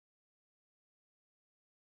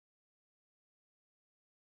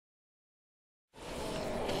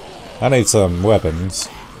I need some weapons.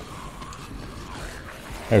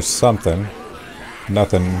 There's something.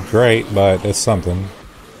 Nothing great, but it's something.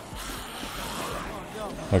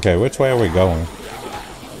 Okay, which way are we going?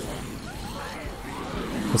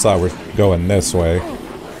 Looks like we're going this way.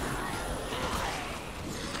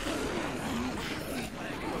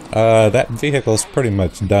 That vehicle's pretty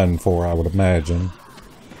much done for, I would imagine.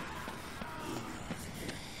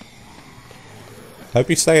 Hope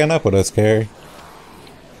you're staying up with us, Carrie.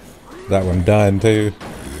 That one done, too.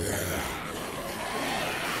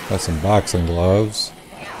 Got some boxing gloves.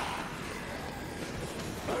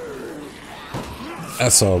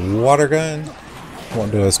 That's a water gun.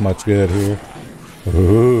 Won't do us much good here.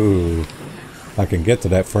 Ooh. I can get to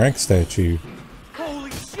that Frank statue.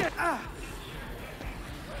 Holy shit!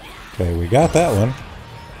 Okay, we got that one.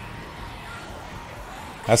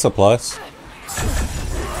 That's a plus.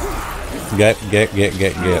 Get.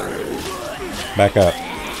 Back up.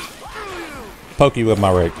 Poke you with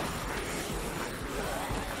my rake.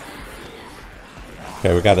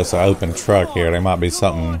 Okay, we got this open truck here. There might be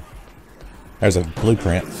something. There's a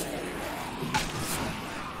blueprint.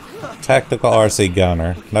 Tactical RC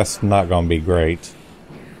gunner. That's not going to be great.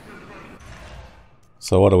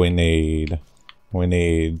 So what do we need? We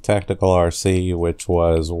need tactical RC, which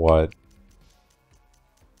was what?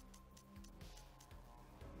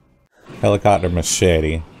 Helicopter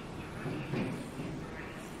machete.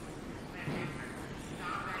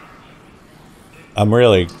 I'm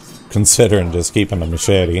really considering just keeping a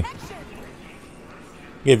machete.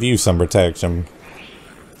 Give you some protection.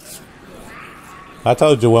 I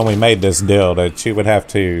told you when we made this deal that you would have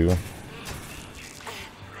to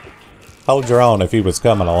hold your own if he was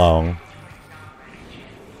coming along.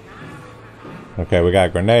 Okay, we got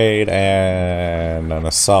a grenade and an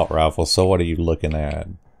assault rifle. So what are you looking at?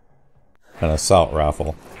 An assault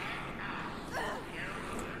rifle.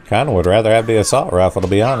 Kinda would rather have the assault rifle, to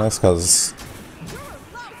be honest, because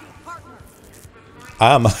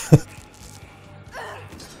I'm...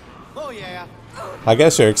 I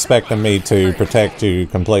guess you're expecting me to protect you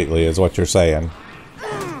completely, is what you're saying.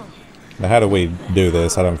 Now, how do we do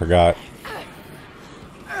this? I done forgot.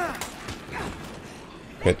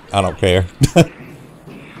 But I don't care.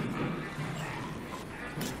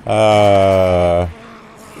 I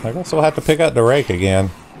guess we'll have to pick up the rake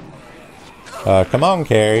again. Come on,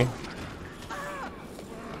 Carrie.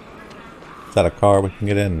 Is that a car we can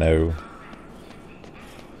get in? No.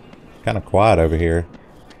 Kind of quiet over here.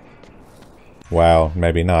 Wow,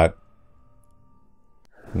 maybe not.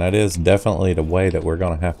 And that is definitely the way that we're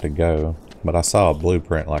going to have to go. But I saw a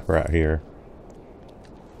blueprint like right here.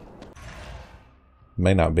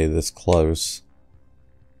 May not be this close.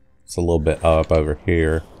 It's a little bit up over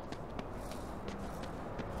here.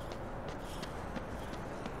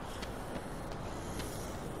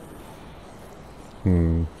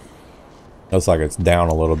 Looks like it's down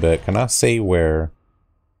a little bit. Can I see where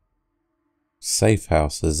safe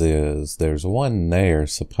houses is? There's one there,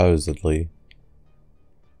 supposedly.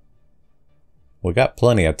 We got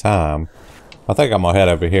plenty of time. I think I'm gonna head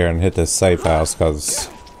over here and hit this safe house, because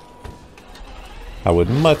I would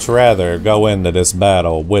much rather go into this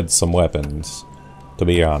battle with some weapons, to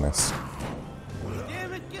be honest.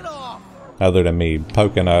 Damn it, get off. Other than me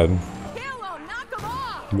poking a...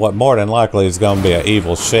 what more than likely is going to be an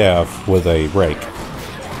evil chef with a rake.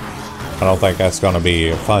 I don't think that's going to be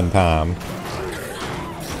a fun time.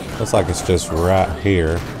 Looks like it's just right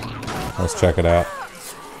here. Let's check it out.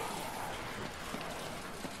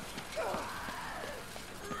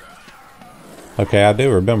 Okay, I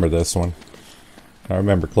do remember this one. I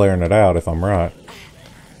remember clearing it out if I'm right.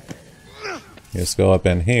 Just go up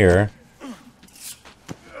in here.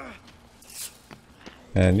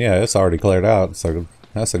 And yeah, it's already cleared out, so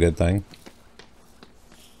that's a good thing.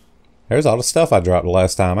 There's all the stuff I dropped the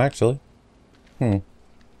last time, actually.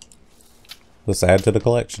 Let's add to the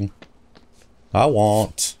collection. I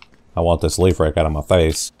want this leaf rake out of my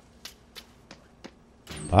face.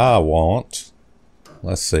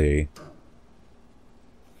 Let's see.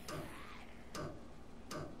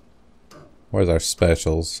 Where's our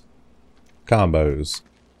specials? Combos.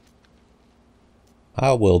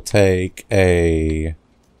 I will take a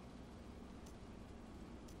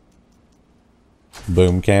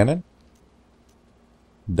boom cannon.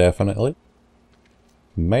 Definitely.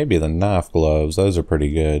 Maybe the knife gloves. Those are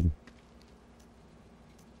pretty good.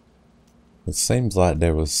 It seems like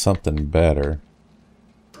there was something better.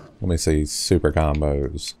 Let me see. Super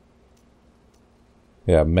combos.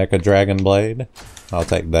 Yeah, Mecha Dragon Blade. I'll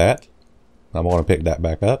take that. I'm going to pick that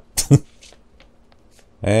back up.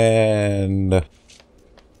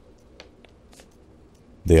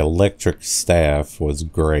 The electric staff was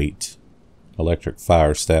great. Electric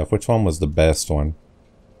fire staff. Which one was the best one?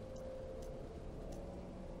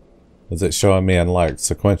 Is it showing me in like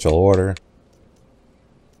sequential order?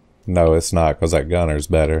 No, it's not, because that gunner's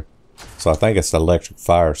better. So I think it's the electric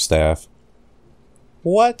fire staff.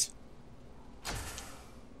 What?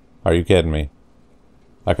 Are you kidding me?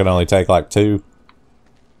 I can only take like 2?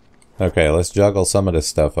 Okay, let's juggle some of this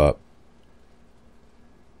stuff up.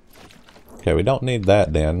 Okay, we don't need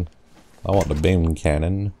that then. I want the beam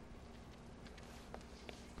cannon.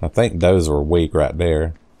 I think those were weak right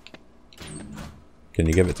there. Can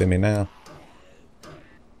you give it to me now?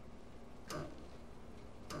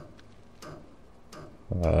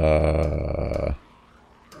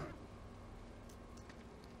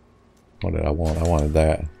 What did I want? I wanted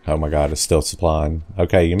that. Oh my god, it's still supplying.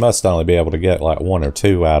 Okay, you must only be able to get like 1 or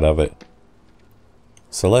 2 out of it.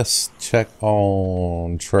 So let's check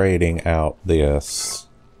on trading out this.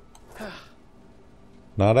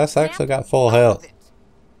 No, that's actually got full health.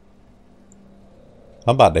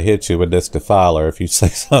 I'm about to hit you with this defiler if you say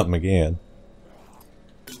something again.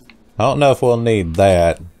 I don't know if we'll need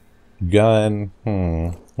that. Gun,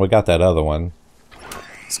 we got that other one.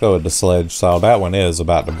 Let's go with the sledge saw. That one is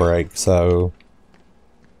about to break, so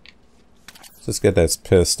let's just get this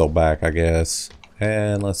pistol back, I guess.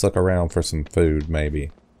 And let's look around for some food, maybe.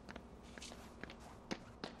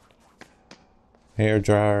 Hair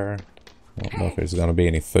dryer. I don't know if there's gonna be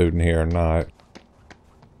any food in here or not.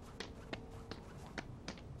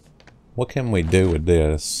 What can we do with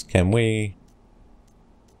this? Can we...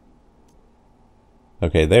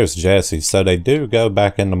 Okay, there's Jessie. So they do go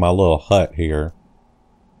back into my little hut here.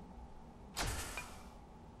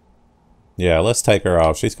 Yeah, let's take her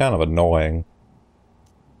off. She's kind of annoying.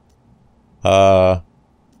 Yeah,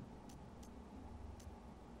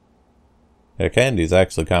 Candy's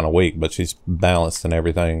actually kind of weak, but she's balanced and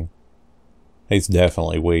everything. He's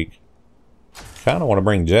definitely weak. Kind of want to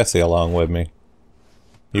bring Jessie along with me.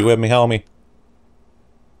 You with me, homie?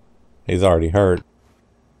 He's already hurt.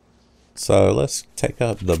 So let's take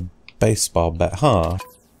up the baseball bat. Huh.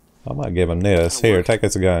 I might give him this. Here, take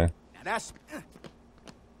this again.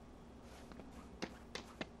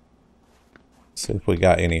 See if we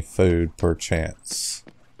got any food per chance.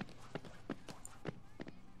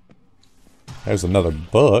 There's another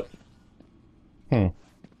book. Might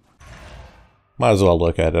as well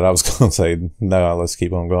look at it. I was going to say, no, let's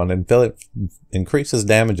keep on going. And it increases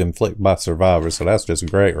damage inflicted by survivors, so that's just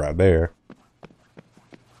great right there.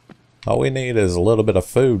 All we need is a little bit of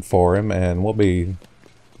food for him, and we'll be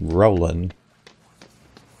rolling.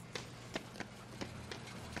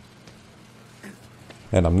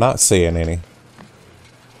 And I'm not seeing any.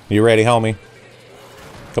 You ready, homie?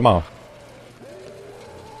 Come on.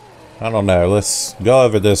 I don't know. Let's go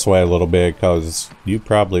over this way a little bit, because you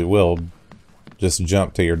probably will just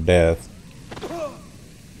jump to your death.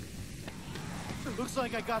 Looks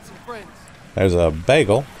like I got some friends. There's a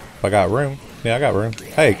bagel. If I got room. Yeah, I got room.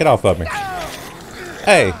 Hey, get off of me.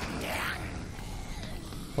 Hey!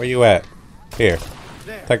 Where you at? Here.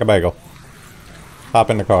 Take a bagel. Hop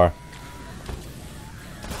in the car.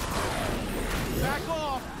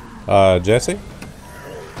 Jesse?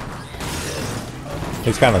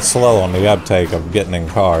 He's kind of slow on the uptake of getting in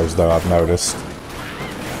cars, though, I've noticed.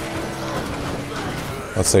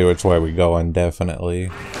 Let's see which way we go indefinitely.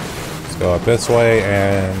 Let's go up this way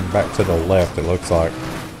and back to the left, it looks like.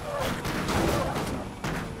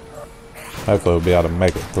 Hopefully we'll be able to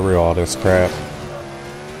make it through all this crap.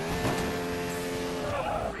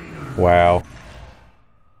 Wow.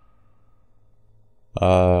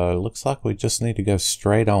 Looks like we just need to go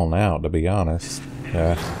straight on out, to be honest.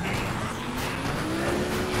 Yeah.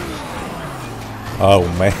 Oh,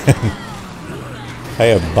 man. I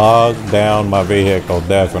have bogged down my vehicle,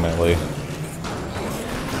 definitely.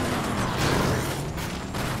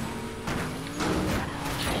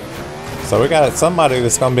 So we got somebody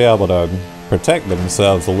that's going to be able to protect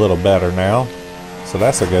themselves a little better now. So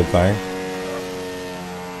that's a good thing.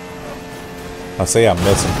 I see I'm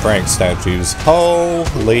missing Frank statues.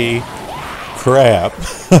 Holy crap.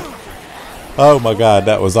 Oh my god,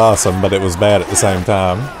 that was awesome, but it was bad at the same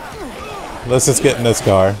time. Let's just get in this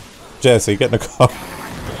car. Jesse, get in the car.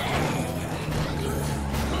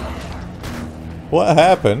 What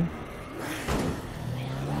happened?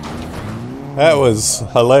 That was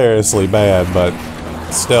hilariously bad, but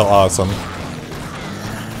still awesome.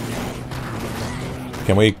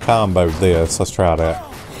 Can we combo this? Let's try that.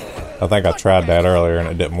 I think I tried that earlier and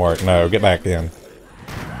it didn't work. No, get back in.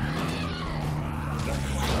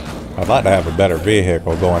 I'd like to have a better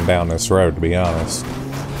vehicle going down this road, to be honest.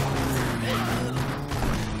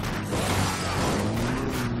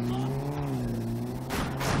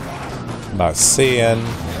 Not seeing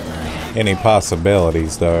any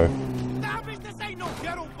possibilities though.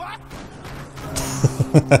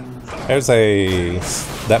 There's a...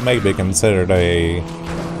 that may be considered a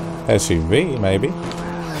SUV, maybe.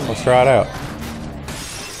 Let's try it out.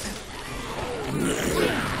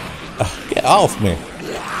 Get off me.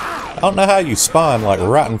 I don't know how you spawn like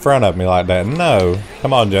right in front of me like that. No.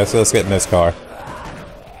 Come on, Jesse. Let's get in this car.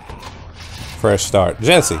 Fresh start.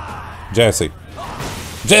 Jesse. Jesse.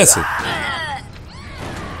 Jesse.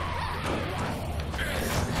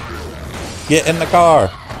 Get in the car.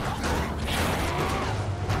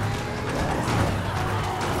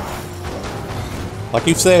 Like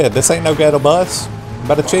you said, this ain't no ghetto bus.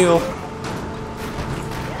 Better chill.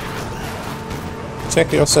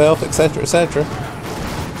 Check yourself, etc., etc.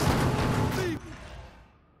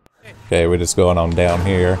 Okay, we're just going on down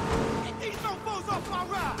here.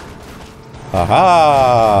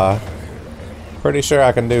 Aha! Pretty sure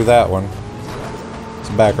I can do that one. Let's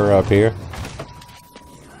back her up here.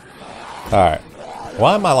 Alright.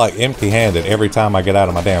 Why am I like empty-handed every time I get out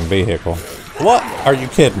of my damn vehicle? What? Are you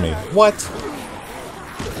kidding me? What?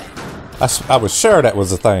 I was sure that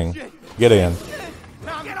was a thing. Get in.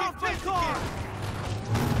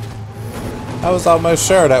 I was almost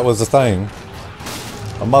sure that was a thing.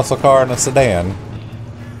 A muscle car and a sedan.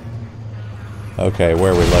 Okay,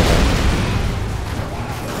 where are we looking?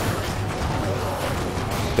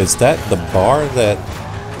 Is that the bar that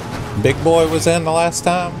Big Boy was in the last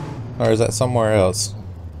time? Or is that somewhere else?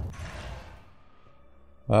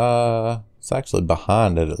 It's actually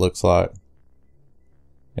behind it, it looks like.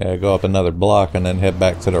 Yeah, go up another block and then head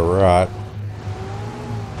back to the right.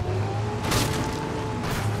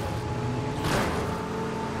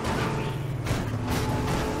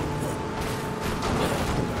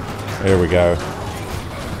 Here we go.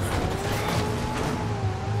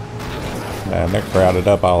 Man, they're crowded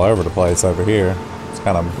up all over the place over here. It's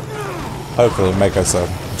kind of hopefully make us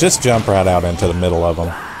just jump right out into the middle of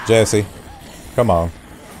them. Jesse, come on.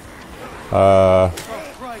 Do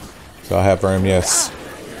I have room? Yes.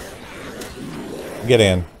 Get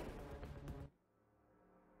in.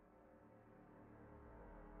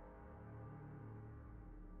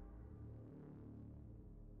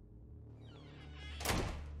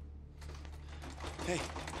 Hey.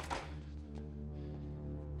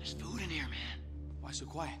 There's food in here, man. Why so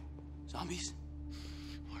quiet? Zombies?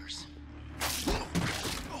 Worse.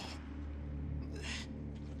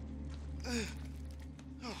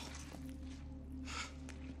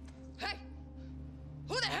 Hey!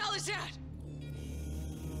 Who the hell is that?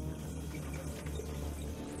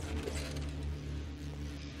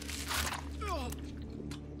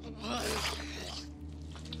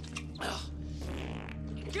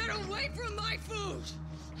 Get away from my food!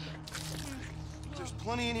 There's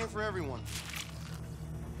plenty in here for everyone.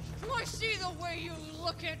 I see the way you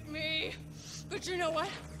look at me. But you know what?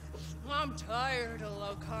 I'm tired of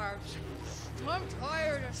low carbs. I'm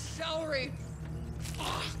tired of celery.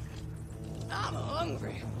 I'm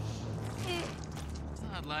hungry.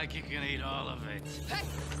 Not like you can eat all of it. Hey!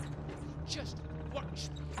 Just watch.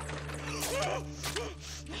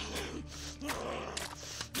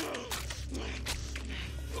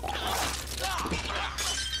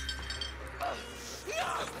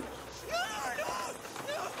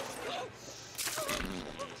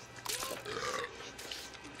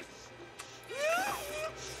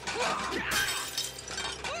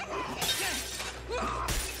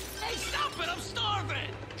 Hey, stop it! I'm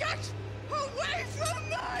starving! Get away from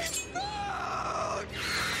my food!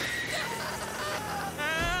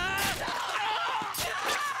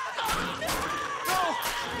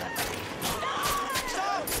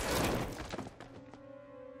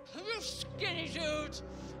 You skinny dudes!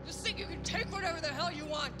 You think you can take whatever the hell you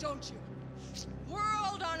want, don't you?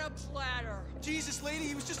 World on a platter! Jesus, lady,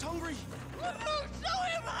 he was just hungry. So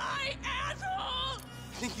am I, asshole!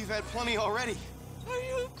 I think you've had plenty already. Are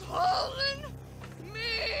you calling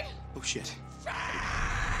me? Oh, shit.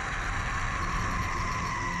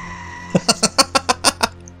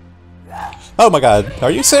 Oh my god,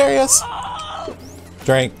 are you serious?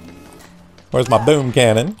 Drink. Where's my boom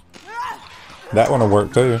cannon? That one will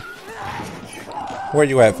work too. Where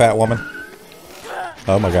you at, fat woman?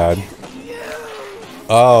 Oh my god.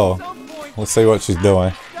 Oh. Let's see what she's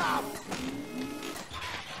doing.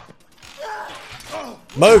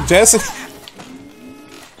 Move, Jesse!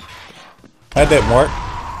 That didn't work.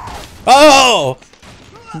 Oh!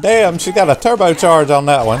 Damn, she got a turbocharge on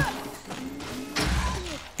that one.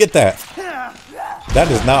 Get that. That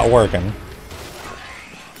is not working.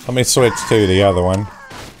 Let me switch to the other one.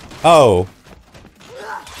 Oh.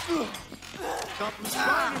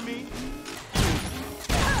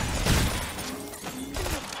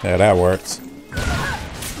 Yeah, that works.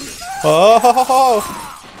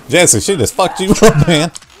 Oh, Jesse, she just fucked you up,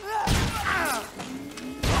 man.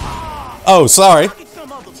 Oh, sorry.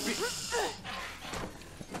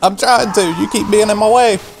 I'm trying to. You keep being in my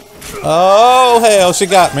way. Oh, hell, she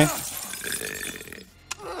got me.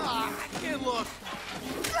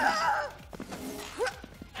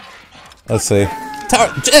 Let's see.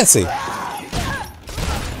 Jesse!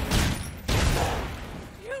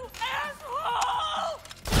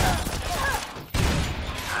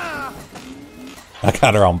 I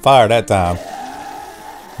got her on fire that time.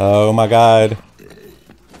 Oh my god.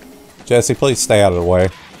 Jesse, please stay out of the way.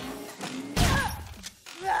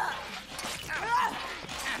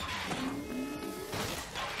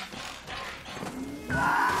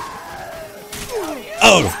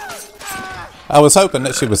 Oh! I was hoping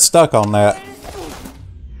that she was stuck on that.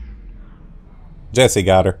 Jesse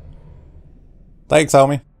got her. Thanks,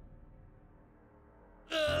 homie.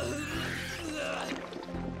 I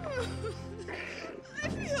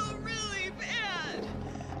feel really bad.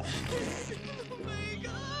 Oh my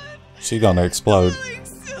god. She's gonna explode. Like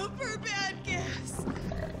super bad gas.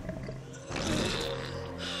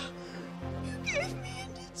 You gave me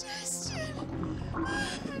indigestion.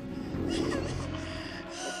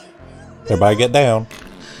 Everybody get down.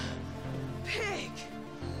 Pig.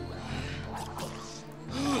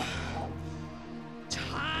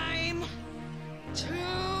 Time to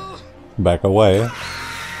Back away.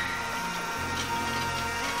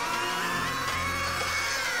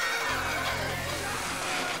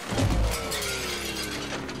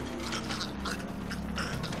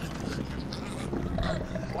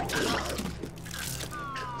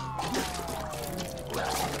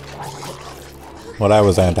 Well, that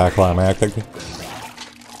was anticlimactic.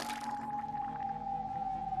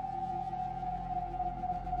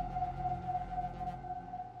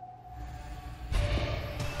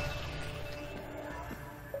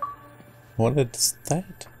 What is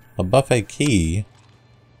that? A buffet key?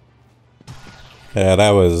 Yeah,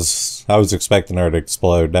 that was... I was expecting her to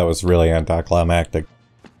explode. That was really anticlimactic.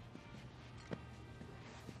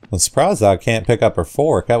 I'm surprised I can't pick up her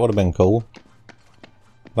fork. That would have been cool.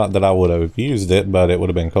 Not that I would have used it, but it would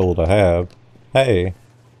have been cool to have. Hey.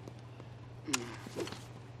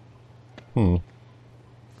 I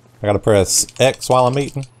gotta press X while I'm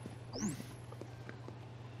eating.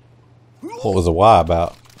 What was the Y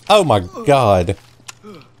about? Oh my god.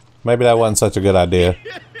 Maybe that wasn't such a good idea.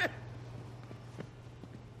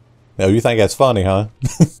 Oh, you think that's funny, huh?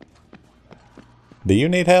 Do you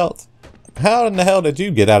need help? How in the hell did you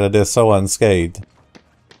get out of this so unscathed?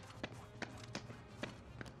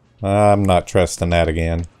 I'm not trusting that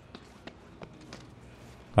again.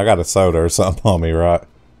 I got a soda or something on me, right?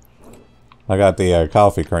 I got the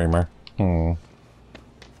coffee creamer. Got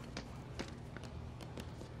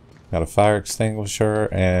a fire extinguisher,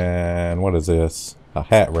 and what is this? A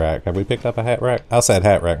hat rack. Have we picked up a hat rack? I said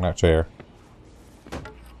hat rack, not chair.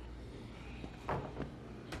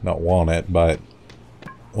 Don't want it, but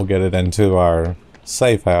we'll get it into our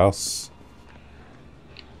safe house.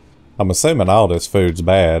 I'm assuming all this food's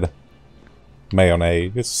bad.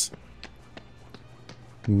 Mayonnaise.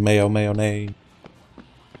 Mayonnaise.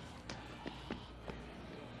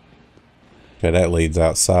 Okay, that leads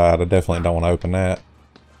outside. I definitely don't want to open that.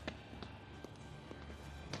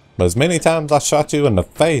 But as many times I shot you in the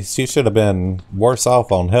face, you should have been worse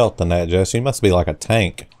off on health than that, Jess. You must be like a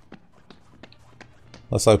tank.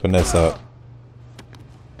 Let's open this up.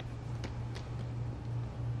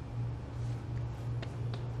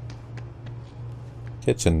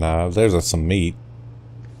 Kitchen knives. There's some meat.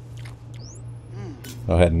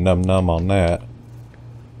 Go ahead and num on that.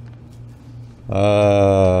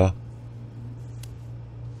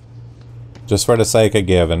 Just for the sake of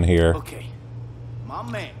giving here. Okay, my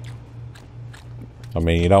man. I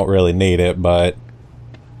mean, you don't really need it, but...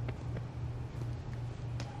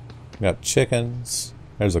 Got chickens.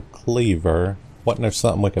 There's a cleaver. Wasn't there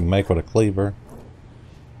something we can make with a cleaver?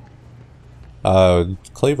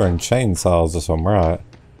 Cleaver and chainsaws, if I'm right.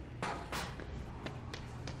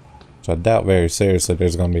 Which I doubt very seriously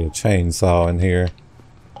there's going to be a chainsaw in here.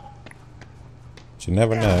 But you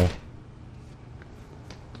never know.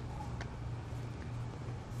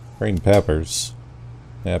 Green peppers.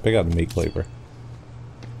 Yeah, pick up the meat cleaver.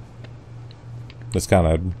 Just kind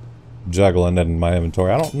of juggling it in my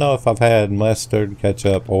inventory. I don't know if I've had mustard,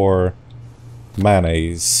 ketchup, or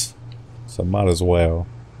mayonnaise. So might as well.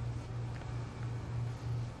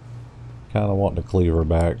 Kind of want the cleaver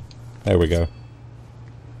back. There we go.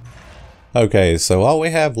 Okay, so all we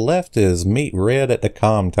have left is meet Red at the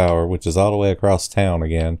comm tower, which is all the way across town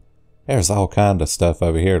again. There's all kind of stuff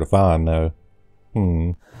over here to find, though.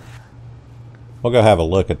 We'll go have a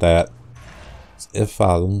look at that. If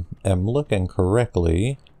I am looking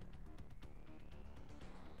correctly,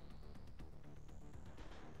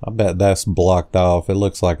 I bet that's blocked off. It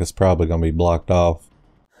looks like it's probably going to be blocked off.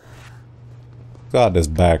 Got this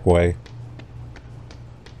back way.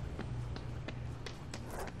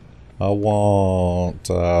 I want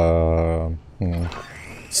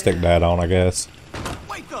stick that on, I guess.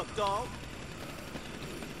 Wake up, dog.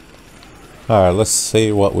 Alright, let's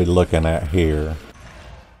see what we're looking at here.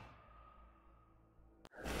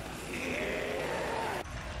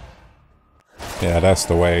 Yeah, that's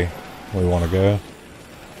the way we want to go.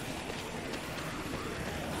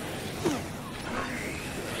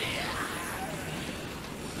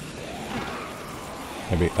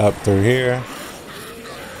 Maybe up through here.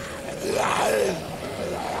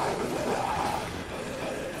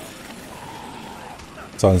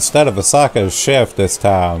 So instead of a psycho chef this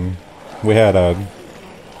time, we had a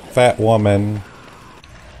fat woman.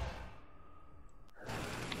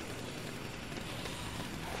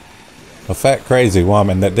 A fat crazy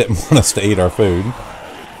woman that didn't want us to eat our food.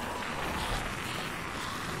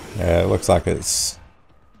 Yeah, it looks like it's...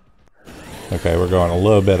 Okay, we're going a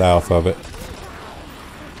little bit off of it.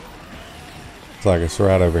 Looks like it's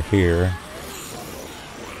right over here.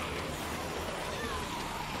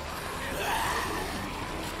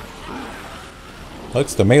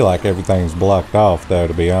 Looks to me like everything's blocked off though,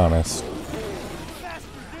 to be honest.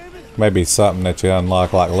 Maybe something that you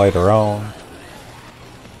unlock like later on.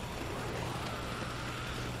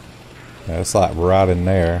 Yeah, it's like right in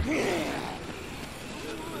there.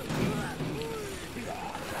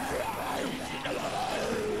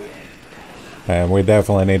 And we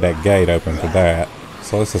definitely need that gate open for that.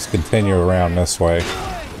 So let's just continue around this way.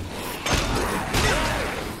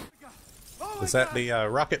 Is that the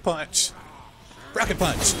rocket punch? Rocket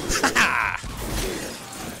punch!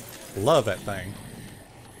 Love that thing.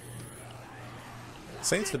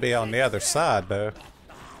 Seems to be on the other side though.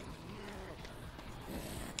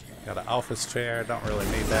 Got an office chair, don't really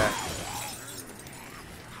need that.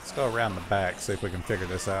 Let's go around the back, see if we can figure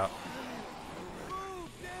this out.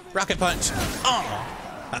 Rocket punch! Oh.